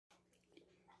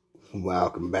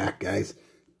Welcome back, guys.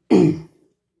 Changed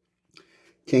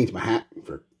my hat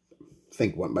for, I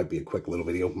think, what might be a quick little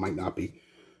video. Might not be.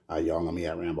 Y'all know me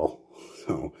at Rambo.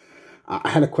 So, I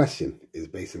had a question, is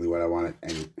basically what I wanted.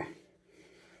 And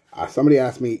somebody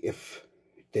asked me if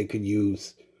they could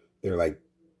use their, like,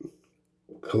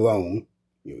 cologne,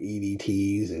 you know,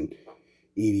 EDTs and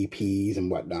EDPs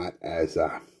and whatnot as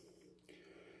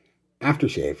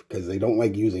aftershave, because they don't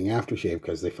like using aftershave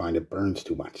because they find it burns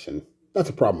too much. And that's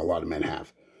a problem a lot of men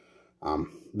have.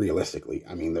 Realistically,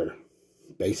 I mean, they're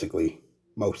basically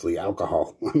mostly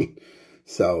alcohol. I mean,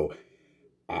 so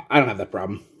I don't have that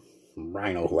problem.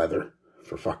 Rhino leather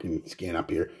for fucking skin up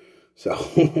here. So,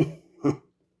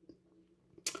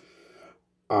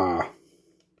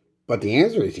 but the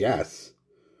answer is yes.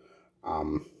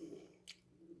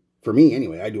 For me,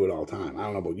 anyway, I do it all the time. I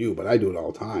don't know about you, but I do it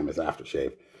all the time as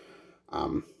aftershave.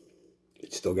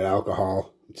 It's still got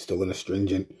alcohol. It's still an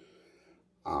astringent.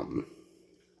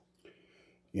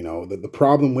 You know, the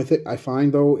problem with it, I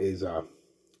find, though, is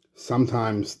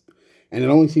sometimes, and it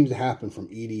only seems to happen from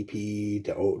EDP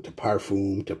to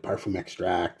perfume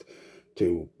extract,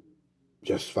 to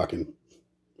just fucking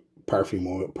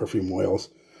perfume oils.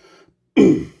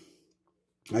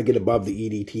 I get above the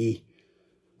EDT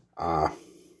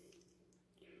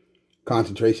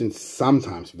concentration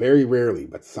sometimes, very rarely,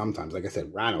 but sometimes. Like I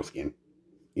said, rhino skin.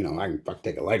 You know, I can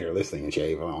take a lighter of this thing and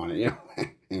shave on it, you know,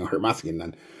 ain't gonna hurt my skin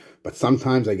none. But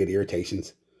sometimes I get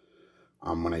irritations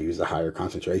when I use the higher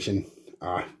concentration.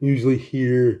 Usually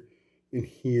here and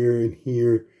here and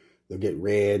here, they'll get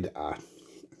red,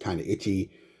 kind of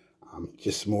itchy,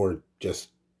 just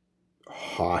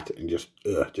hot and just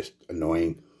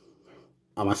annoying.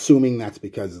 I'm assuming that's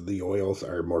because the oils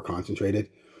are more concentrated.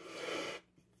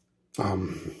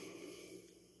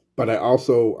 But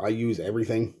I use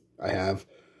everything. I have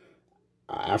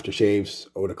aftershaves,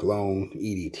 eau de cologne,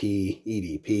 EDT,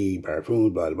 EDP,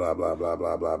 parfum, blah, blah, blah, blah,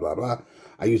 blah, blah, blah, blah.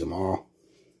 I use them all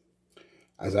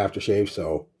as aftershave,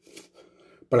 so,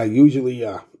 but I usually,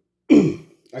 actually,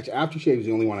 aftershave is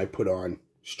the only one I put on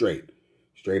straight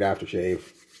aftershave,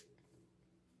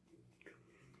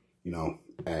 you know,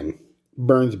 and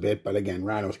burns a bit, but again,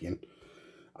 rhino skin,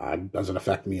 doesn't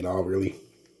affect me at all, really.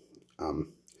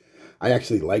 I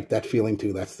actually like that feeling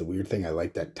too. That's the weird thing. I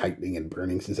like that tightening and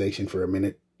burning sensation for a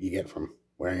minute you get from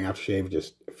wearing aftershave.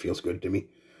 It feels good to me.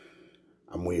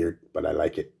 I'm weird, but I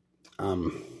like it.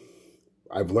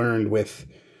 I've learned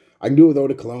I can do it with eau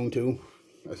de cologne too,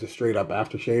 as a straight up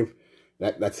aftershave.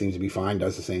 That seems to be fine,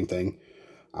 does the same thing.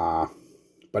 But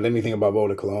anything above eau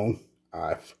de cologne,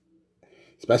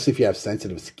 especially if you have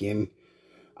sensitive skin,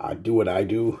 do what I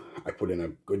do. I put in a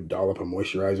good dollop of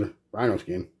moisturizer, rhino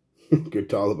skin. Good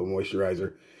dollop of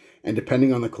moisturizer, and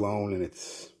depending on the cologne and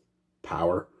its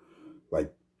power,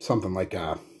 like something like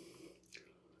I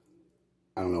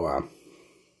don't know, let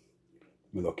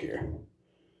me look here,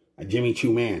 a Jimmy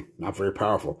Choo Man, not very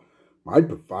powerful. I'd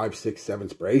put 5, 6, 7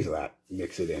 sprays of that,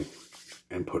 mix it in,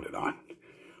 and put it on.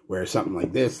 Whereas something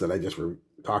like this that I just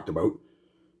talked about,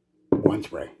 1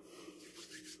 spray,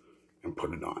 and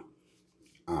put it on.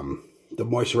 The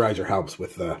moisturizer helps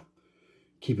with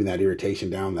keeping that irritation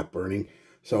down, that burning.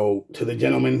 So to the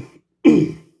gentleman,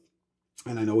 and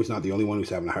I know he's not the only one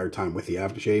who's having a hard time with the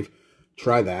aftershave,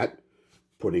 try that,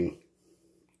 putting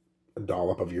a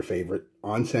dollop of your favorite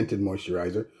unscented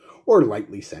moisturizer, or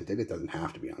lightly scented. It doesn't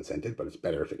have to be unscented, but it's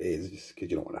better if it is, just because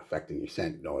you don't want to affect your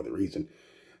scent, no other reason.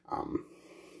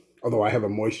 Although I have a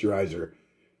moisturizer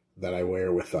that I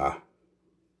wear with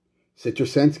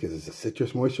citrus scents, because it's a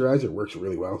citrus moisturizer. It works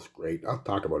really well. It's great. I'll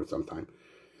talk about it sometime.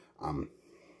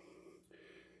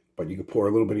 But you can pour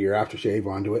a little bit of your aftershave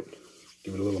onto it,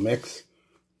 give it a little mix,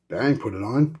 bang, put it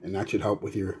on, and that should help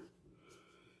with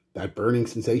that burning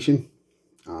sensation.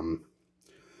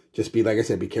 Just like I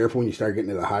said, be careful when you start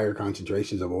getting to the higher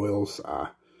concentrations of oils.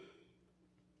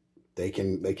 They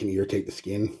can irritate the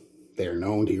skin. They are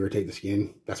known to irritate the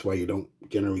skin. That's why you don't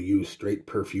generally use straight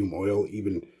perfume oil.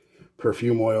 Even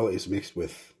perfume oil is mixed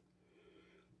with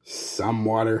some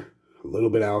water, a little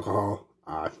bit of alcohol,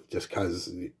 just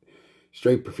because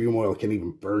straight perfume oil can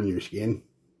even burn your skin.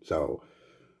 So,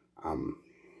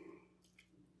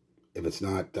 if it's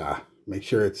not, make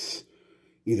sure it's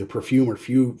either perfume or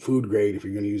food grade if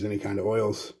you're going to use any kind of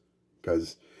oils.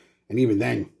 And even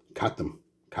then, cut them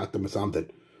with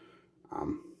something.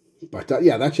 But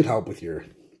yeah, that should help with the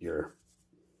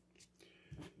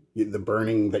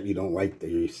burning that you don't like, that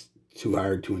you're too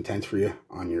hard, too intense for you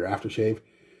on your aftershave.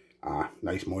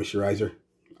 Nice moisturizer.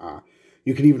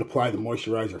 You can even apply the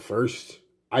moisturizer first.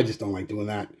 I just don't like doing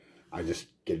that. I just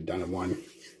get it done in one,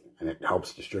 and it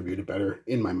helps distribute it better.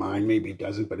 In my mind, maybe it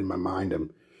doesn't, but in my mind,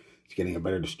 It's getting a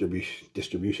better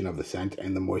distribution of the scent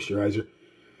and the moisturizer.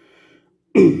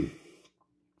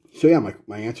 So yeah,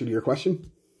 my answer to your question,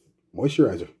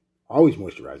 moisturizer. Always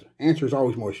moisturizer. Answer is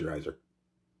always moisturizer.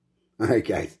 All right,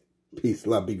 guys. Peace,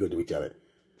 love, be good to each other.